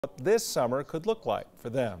what this summer could look like for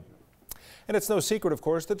them. And it's no secret, of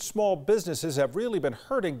course, that small businesses have really been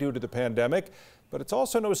hurting due to the pandemic. But it's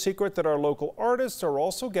also no secret that our local artists are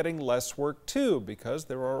also getting less work too, because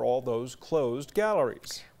there are all those closed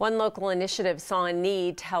galleries. One local initiative saw a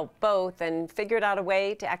need to help both and figured out a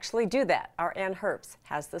way to actually do that. Our Ann Herbst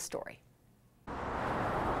has the story.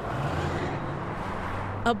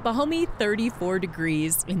 A balmy 34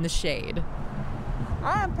 degrees in the shade.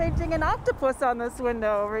 I'm painting an octopus on this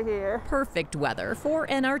window over here. Perfect weather for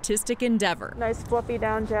an artistic endeavor. Nice fluffy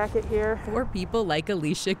down jacket here. For people like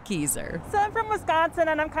Alicia Kieser. So I'm from Wisconsin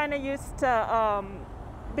and I'm kind of used to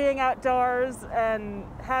being outdoors and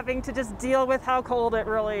having to just deal with how cold it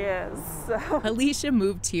really is. So. Alicia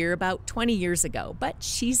moved here about 20 years ago, but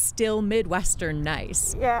she's still Midwestern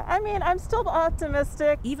nice. Yeah, I mean, I'm still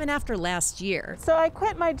optimistic. Even after last year. So I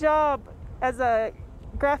quit my job as a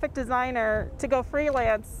graphic designer to go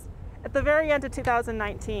freelance at the very end of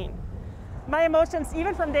 2019. My emotions,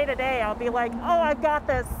 even from day to day, I'll be like, oh, I've got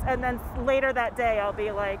this. And then later that day, I'll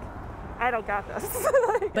be like, I don't got this.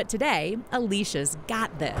 But today, Alicia's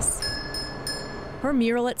got this. Her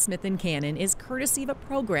mural at Smith & Cannon is courtesy of a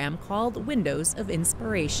program called Windows of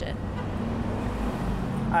Inspiration.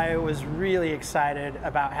 I was really excited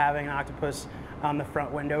about having an octopus on the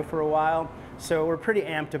front window for a while, so we're pretty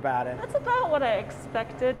amped about it. That's about what I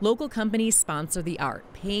expected. Local companies sponsor the art,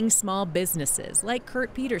 paying small businesses like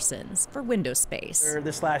Kurt Peterson's for window space.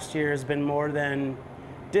 This last year has been more than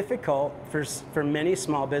difficult for many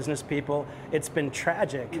small business people. It's been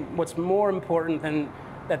tragic. What's more important than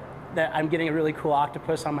that I'm getting a really cool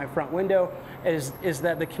octopus on my front window is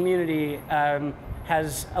that the community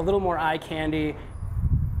has a little more eye candy.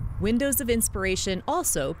 Windows of Inspiration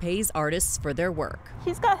also pays artists for their work.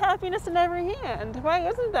 He's got happiness in every hand. Why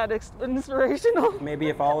isn't that inspirational? Maybe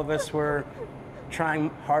if all of us were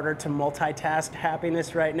trying harder to multitask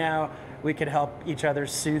happiness right now, we could help each other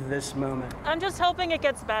soothe this moment. I'm just hoping it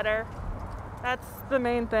gets better. That's the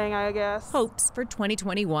main thing, I guess. Hopes for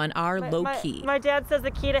 2021 are low-key. My dad says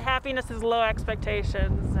the key to happiness is low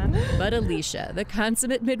expectations. But Alicia, the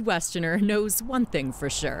consummate Midwesterner, knows one thing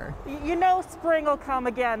for sure. You know spring will come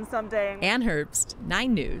again someday. Ann Herbst,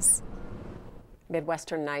 9 News.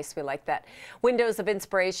 Midwestern nice, we like that. Windows of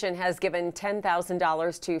Inspiration has given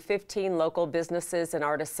 $10,000 to 15 local businesses and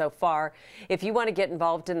artists so far. If you want to get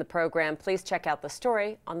involved in the program, please check out the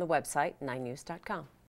story on the website 9news.com.